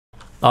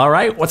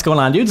Alright, what's going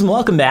on, dudes, and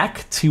welcome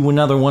back to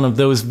another one of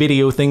those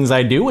video things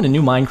I do when a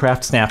new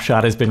Minecraft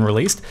Snapshot has been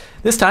released.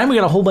 This time we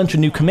got a whole bunch of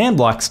new command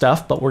block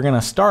stuff, but we're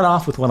gonna start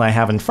off with what I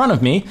have in front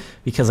of me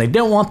because I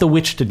don't want the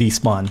witch to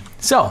despawn.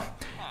 So,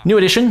 new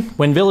addition,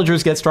 when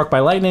villagers get struck by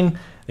lightning,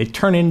 they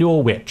turn into a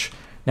witch.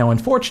 Now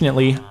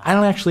unfortunately, I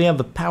don't actually have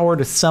the power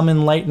to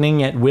summon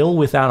lightning at will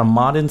without a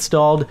mod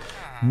installed,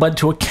 but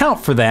to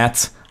account for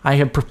that, I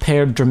have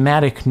prepared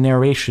dramatic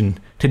narration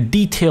to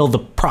detail the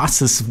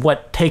process of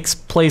what takes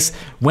place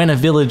when a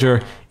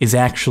villager is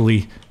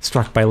actually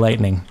struck by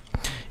lightning.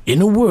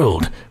 In a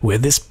world where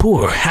this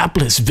poor,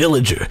 hapless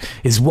villager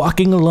is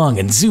walking along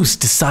and Zeus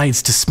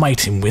decides to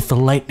smite him with a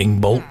lightning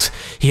bolt,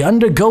 he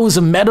undergoes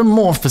a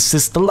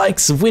metamorphosis the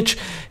likes of which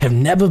have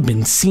never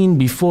been seen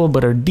before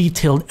but are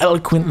detailed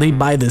eloquently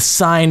by the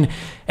sign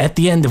at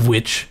the end of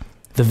which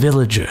the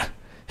villager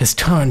has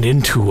turned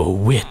into a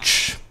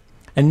witch.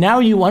 And now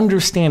you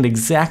understand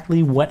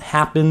exactly what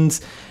happens,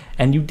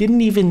 and you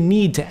didn't even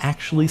need to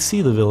actually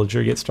see the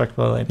villager get struck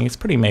by lightning. It's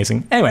pretty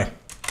amazing. Anyway,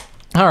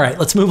 all right,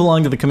 let's move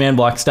along to the command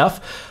block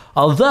stuff.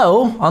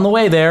 Although, on the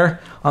way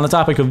there, on the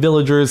topic of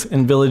villagers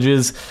and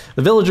villages,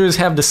 the villagers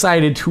have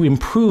decided to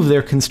improve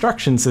their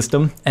construction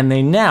system, and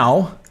they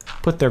now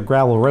put their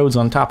gravel roads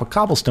on top of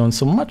cobblestone,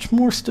 so much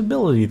more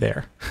stability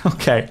there.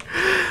 Okay,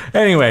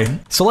 anyway,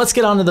 so let's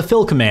get on to the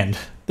fill command.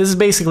 This is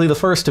basically the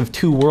first of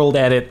two world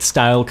edit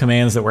style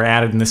commands that were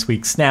added in this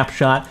week's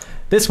snapshot.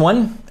 This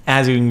one,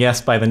 as you can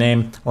guess by the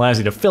name, allows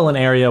you to fill an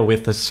area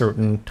with a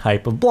certain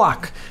type of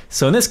block.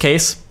 So in this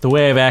case, the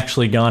way I've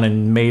actually gone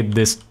and made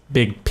this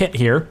big pit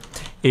here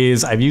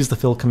is I've used the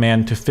fill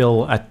command to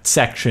fill a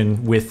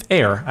section with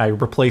air. I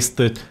replaced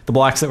the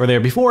blocks that were there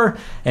before,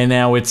 and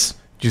now it's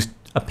just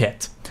a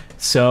pit.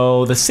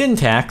 So the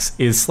syntax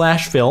is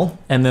 /fill,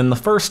 and then the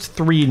first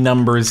three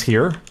numbers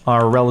here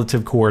are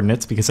relative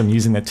coordinates because I'm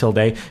using the tilde.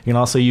 You can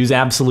also use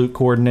absolute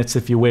coordinates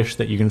if you wish,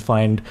 that you can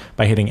find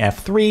by hitting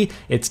F3.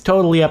 It's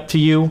totally up to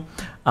you,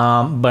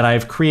 but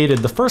I've created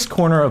the first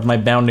corner of my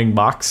bounding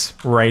box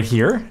right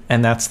here,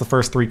 and that's the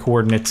first three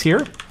coordinates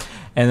here.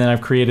 And then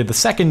I've created the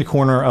second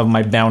corner of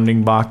my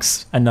bounding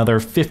box, another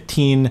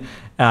 15,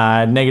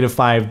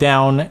 -5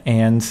 down,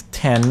 and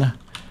 10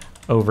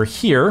 over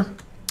here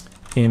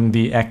in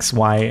the X,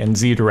 Y, and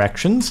Z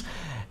directions.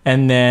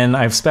 And then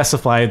I've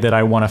specified that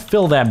I want to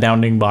fill that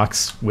bounding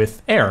box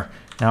with air.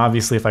 Now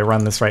obviously if I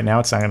run this right now,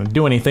 it's not going to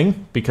do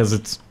anything because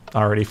it's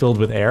already filled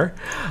with air.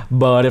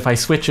 But if I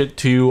switch it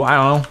to, I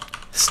don't know,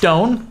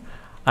 stone,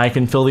 I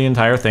can fill the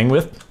entire thing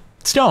with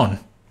stone.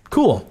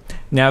 Cool.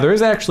 Now there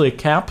is actually a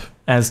cap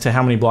as to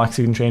how many blocks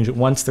you can change at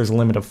once. There's a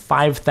limit of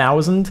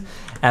 5,000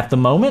 at the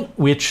moment,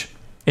 which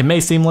it may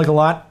seem like a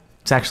lot.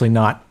 It's actually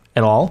not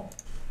at all.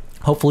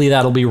 Hopefully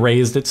that'll be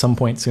raised at some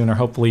point soon, or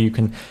hopefully you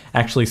can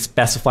actually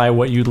specify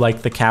what you'd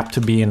like the cap to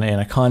be in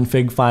a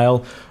config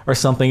file or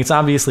something. It's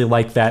obviously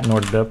like that in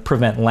order to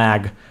prevent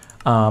lag,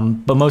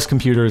 but most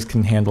computers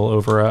can handle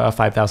over a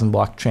 5,000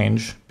 block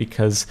change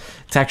because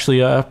it's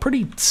actually a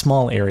pretty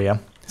small area.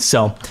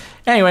 So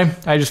anyway,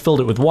 I just filled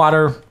it with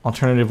water.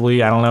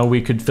 Alternatively, I don't know, we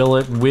could fill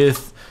it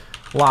with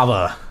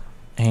lava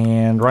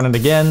and run it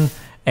again,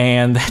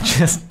 and that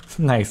just,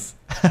 nice.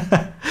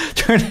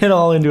 Turn it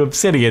all into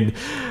obsidian,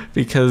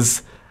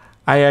 because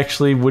I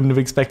actually wouldn't have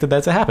expected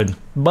that to happen.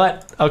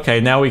 But, okay,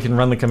 now we can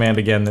run the command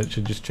again. That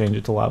should just change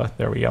it to lava.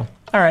 There we go.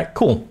 All right,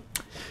 cool.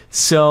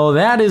 So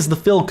that is the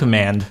fill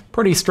command.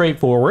 Pretty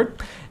straightforward.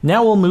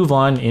 Now we'll move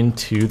on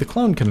into the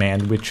clone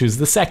command, which is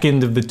the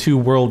second of the two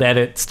world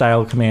edit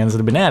style commands that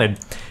have been added.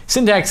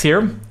 Syntax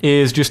here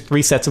is just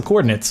 3 sets of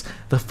coordinates.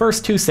 The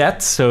first 2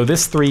 sets, so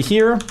this 3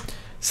 here,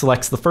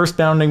 selects the first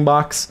bounding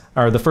box,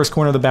 or the first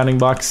corner of the bounding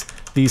box,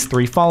 these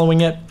 3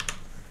 following it,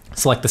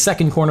 select the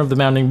second corner of the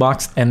bounding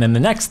box, and then the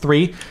next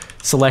 3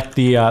 select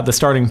the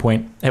starting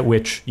point at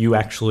which you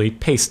actually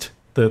paste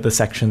the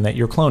section that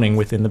you're cloning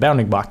within the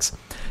bounding box.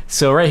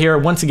 So right here,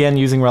 once again,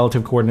 using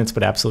relative coordinates,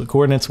 but absolute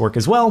coordinates work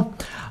as well.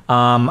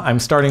 I'm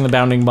starting the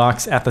bounding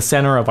box at the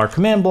center of our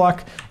command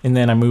block, and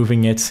then I'm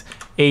moving it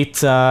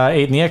 8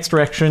 in the X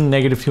direction,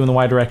 -2 in the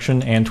Y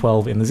direction, and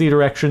 12 in the Z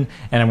direction,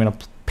 and I'm going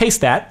to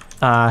paste that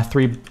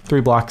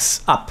 3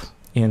 blocks up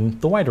in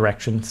the Y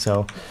direction.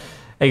 So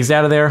exit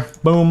out of there,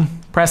 boom,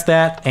 press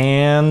that,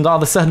 and all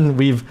of a sudden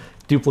we've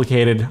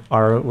duplicated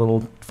our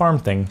little farm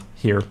thing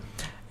here.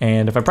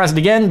 And if I press it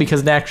again,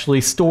 because it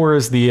actually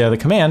stores the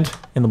command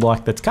in the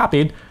block that's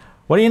copied,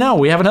 what do you know?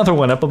 We have another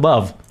one up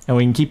above, and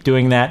we can keep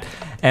doing that.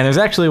 And there's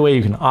actually a way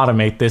you can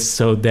automate this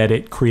so that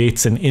it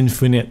creates an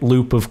infinite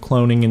loop of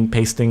cloning and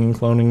pasting,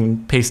 cloning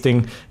and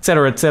pasting,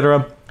 etc.,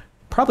 etc.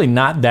 Probably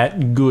not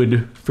that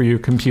good for your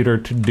computer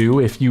to do.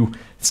 If you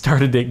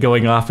started it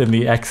going off in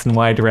the X and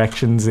Y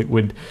directions, it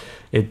would,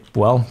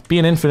 well, be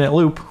an infinite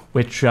loop,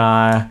 which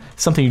is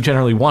something you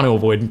generally want to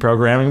avoid in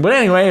programming. But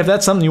anyway, if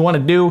that's something you want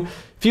to do,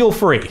 feel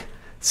free.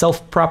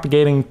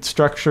 Self-propagating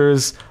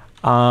structures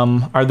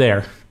are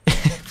there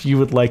if you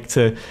would like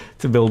to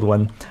build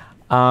one.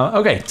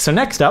 Okay, so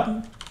next up,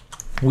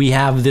 we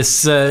have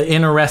this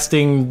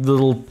interesting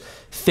little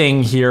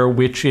thing here,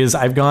 which is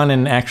I've gone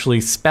and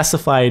actually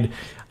specified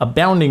a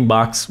bounding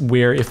box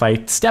where if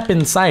I step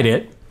inside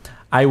it,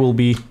 I will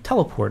be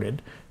teleported.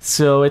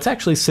 So it's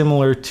actually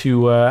similar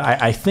to,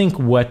 I think,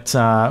 what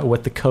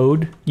the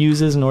code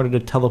uses in order to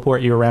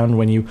teleport you around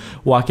when you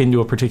walk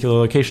into a particular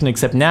location,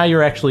 except now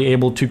you're actually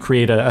able to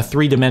create a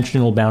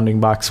three-dimensional bounding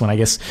box when I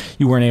guess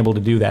you weren't able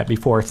to do that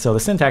before. So the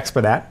syntax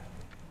for that,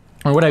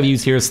 or what I've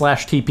used here is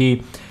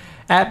 /tp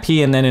at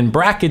p, and then in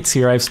brackets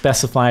here I've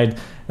specified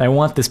that I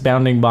want this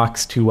bounding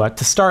box to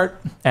start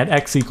at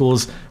x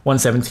equals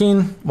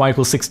 117, y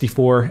equals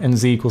 64, and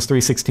z equals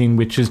 316,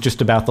 which is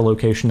just about the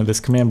location of this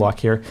command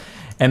block here.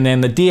 And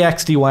then the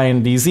dx, dy,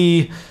 and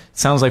dz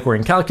sounds like we're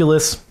in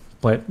calculus,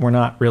 but we're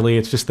not really.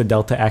 It's just the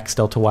delta x,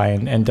 delta y,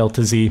 and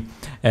delta z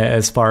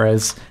as far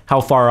as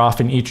how far off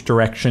in each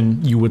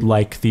direction you would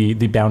like the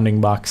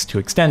bounding box to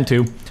extend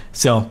to.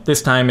 So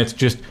this time it's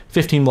just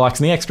 15 blocks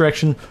in the x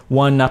direction,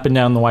 1 up and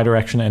down the y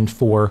direction, and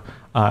 4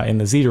 in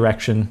the z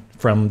direction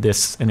from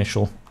this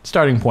initial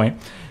starting point.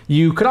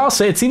 You could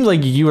also, it seems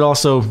like you would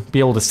also be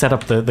able to set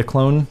up the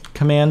clone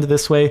command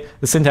this way.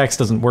 The syntax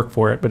doesn't work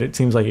for it, but it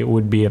seems like it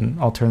would be an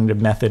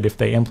alternative method if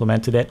they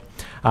implemented it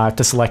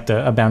to select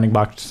a bounding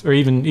box, or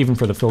even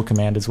for the fill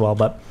command as well.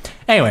 But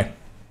anyway,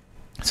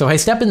 so I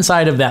step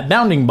inside of that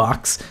bounding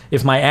box.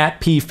 If my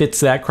 @p fits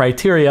that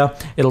criteria,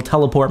 it'll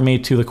teleport me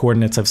to the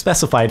coordinates I've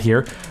specified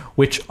here,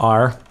 which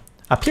are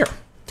up here.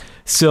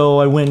 So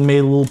I went and made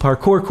a little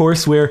parkour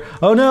course where,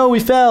 oh no, we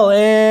fell,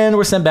 and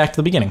we're sent back to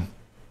the beginning.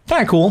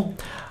 Kind of cool.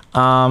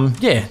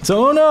 Yeah,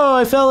 so oh no,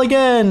 I fell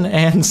again,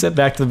 and sent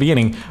back to the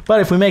beginning. But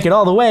if we make it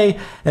all the way,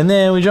 and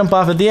then we jump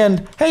off at the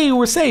end, hey,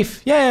 we're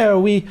safe. Yeah,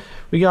 we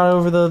got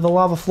over the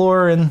lava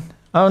floor, and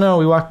oh no,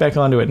 we walked back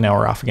onto it, and now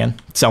we're off again.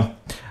 So,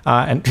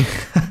 and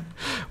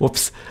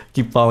whoops,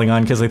 keep falling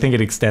on, because I think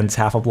it extends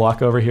half a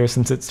block over here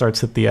since it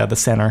starts at the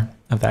center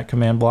of that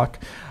command block.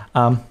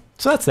 So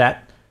that's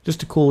that.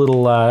 Just a cool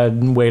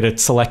little way to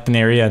select an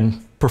area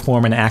and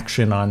perform an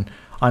action on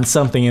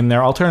something in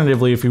there.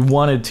 Alternatively, if we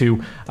wanted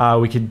to,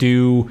 we could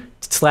do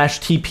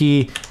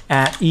 /tp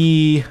at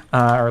e,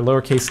 or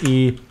lowercase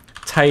e,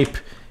 type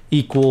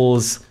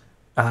equals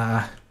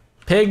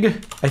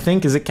pig, I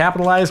think. Is it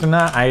capitalized or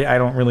not? I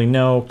don't really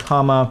know,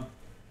 comma.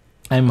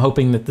 I'm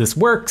hoping that this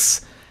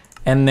works.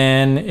 And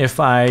then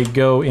if I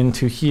go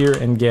into here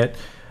and get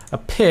a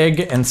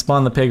pig and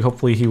spawn the pig,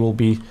 hopefully he will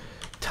be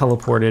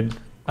teleported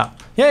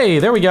up. Yay,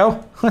 there we go.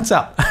 What's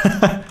up?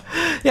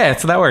 Yeah,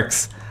 so that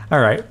works.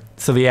 All right.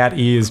 So the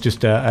 @e is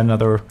just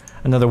another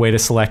way to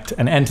select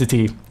an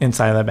entity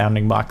inside of that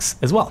bounding box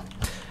as well.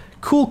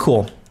 Cool,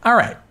 cool. All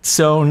right,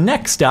 so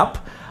next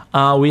up,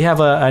 we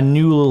have a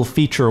new little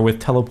feature with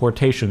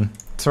teleportation.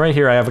 So right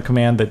here I have a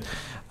command that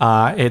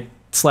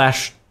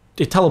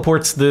it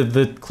teleports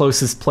the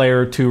closest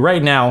player to,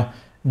 right now,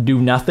 do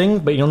nothing,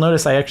 but you'll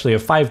notice I actually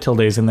have 5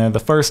 tildes in there. The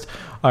first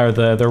are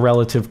the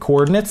relative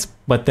coordinates,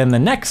 but then the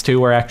next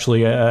 2 are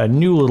actually a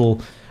new little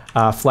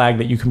flag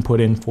that you can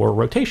put in for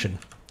rotation.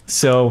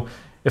 So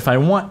if I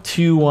want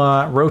to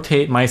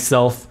rotate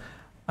myself,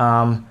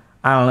 I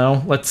don't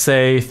know, let's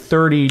say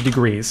 30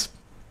 degrees,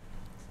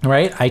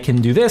 right? I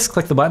can do this,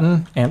 click the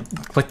button,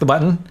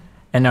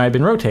 and now I've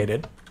been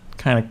rotated.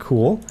 Kind of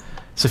cool.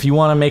 So if you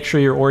want to make sure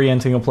you're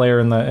orienting a player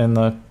in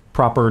the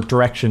proper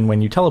direction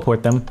when you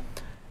teleport them,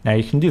 now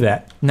you can do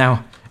that.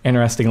 Now,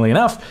 interestingly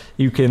enough,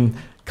 you can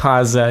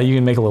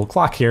make a little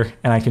clock here,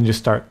 and I can just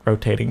start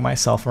rotating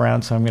myself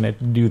around. So I'm going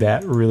to do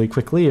that really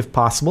quickly if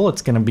possible.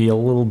 It's going to be a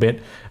little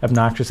bit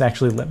obnoxious.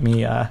 Actually, let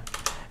me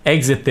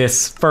exit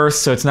this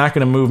first, so it's not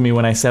going to move me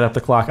when I set up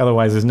the clock.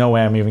 Otherwise, there's no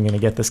way I'm even going to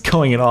get this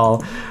going at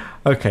all.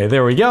 Okay,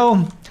 there we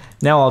go.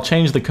 Now I'll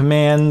change the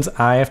commands.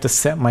 I have to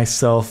set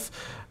myself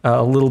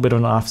a little bit of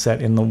an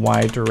offset in the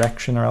Y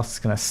direction, or else it's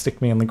going to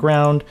stick me in the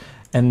ground.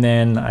 And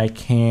then I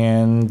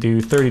can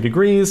do 30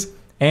 degrees.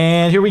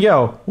 And here we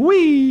go.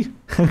 Whee!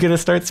 I'm gonna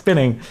start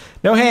spinning.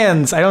 No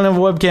hands. I don't have a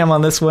webcam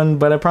on this one,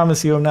 but I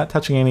promise you I'm not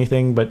touching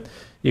anything, but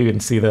you can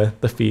see the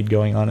feed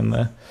going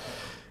on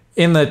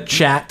in the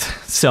chat.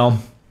 So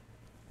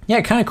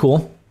yeah, kind of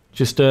cool.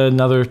 Just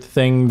another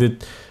thing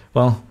that,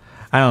 well,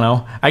 I don't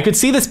know. I could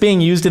see this being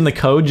used in the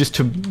code just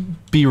to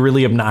be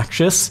really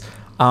obnoxious.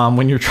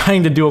 When you're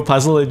trying to do a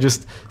puzzle, it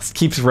just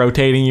keeps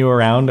rotating you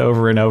around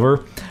over and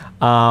over.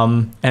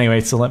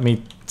 Anyway, so let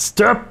me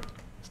stop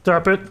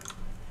it.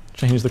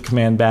 Change the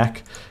command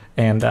back,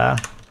 and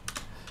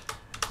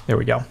there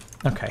we go.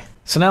 Okay,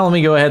 so now let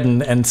me go ahead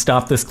and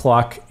stop this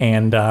clock,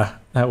 and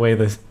that way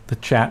the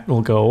chat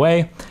will go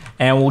away,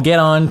 and we'll get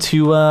on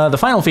to the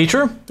final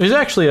feature. There's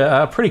actually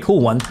a pretty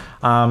cool one.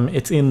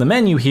 It's in the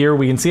menu here.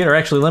 We can see it, or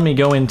actually let me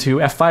go into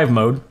F5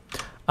 mode.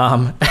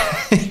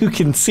 You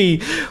can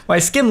see my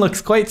skin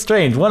looks quite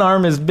strange. One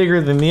arm is bigger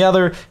than the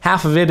other.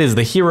 Half of it is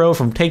the hero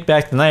from Take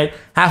Back the Night.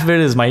 Half of it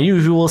is my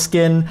usual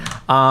skin.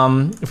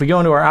 If we go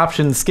into our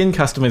options, skin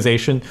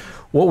customization,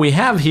 what we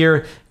have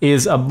here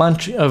is a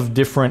bunch of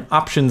different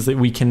options that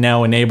we can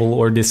now enable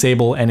or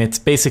disable, and it's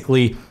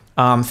basically,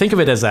 think of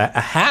it as a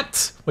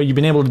hat, what you've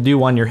been able to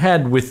do on your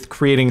head with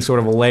creating sort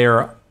of a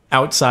layer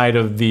outside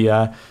of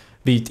the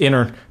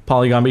inner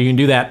polygon, but you can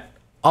do that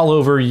all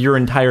over your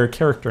entire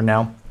character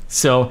now.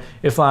 So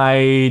if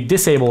I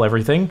disable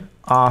everything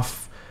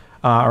off,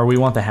 or we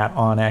want the hat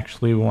on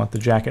actually, we want the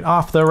jacket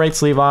off, the right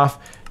sleeve off,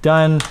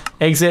 done,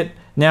 exit.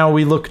 Now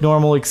we look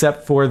normal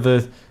except for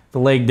the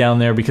leg down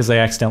there because I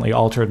accidentally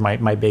altered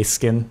my base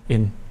skin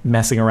in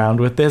messing around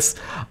with this.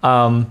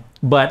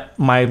 But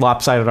my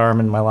lopsided arm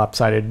and my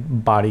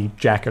lopsided body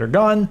jacket are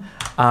gone.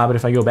 But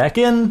if I go back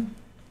in,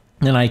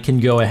 then I can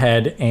go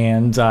ahead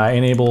and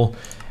enable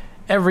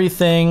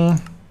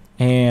everything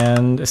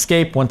and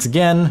escape once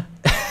again.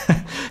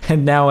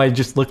 And now I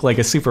just look like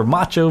a super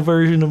macho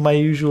version of my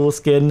usual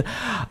skin.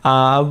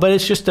 But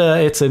it's just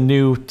it's a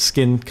new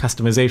skin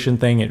customization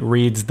thing. It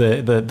reads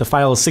the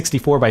file is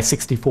 64 by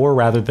 64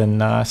 rather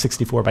than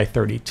 64 by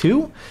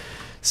 32.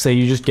 So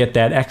you just get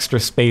that extra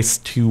space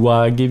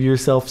to give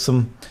yourself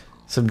some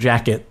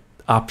jacket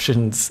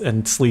options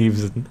and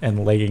sleeves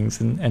and leggings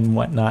and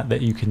whatnot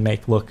that you can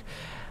make look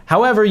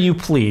however you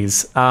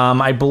please.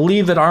 I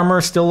believe that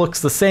armor still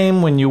looks the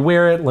same when you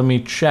wear it. Let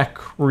me check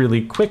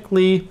really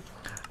quickly.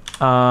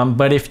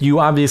 But if you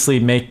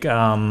obviously make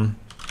part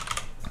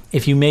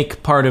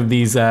of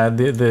these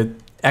the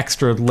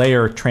extra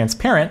layer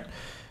transparent,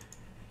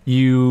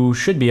 you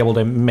should be able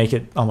to make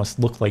it almost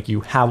look like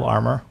you have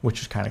armor,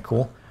 which is kind of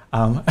cool.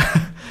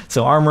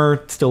 So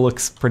armor still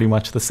looks pretty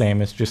much the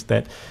same. It's just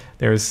that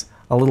there's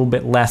a little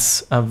bit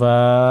less of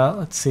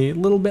a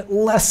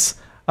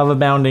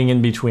bounding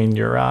in between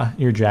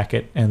your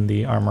jacket and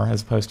the armor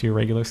as opposed to your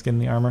regular skin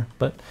and the armor.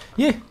 But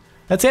yeah,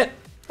 that's it.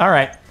 All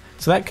right.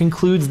 So that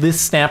concludes this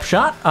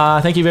snapshot.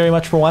 Thank you very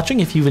much for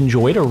watching. If you've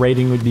enjoyed, a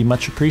rating would be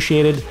much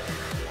appreciated.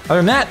 Other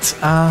than that,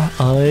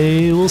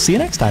 I will see you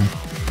next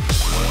time.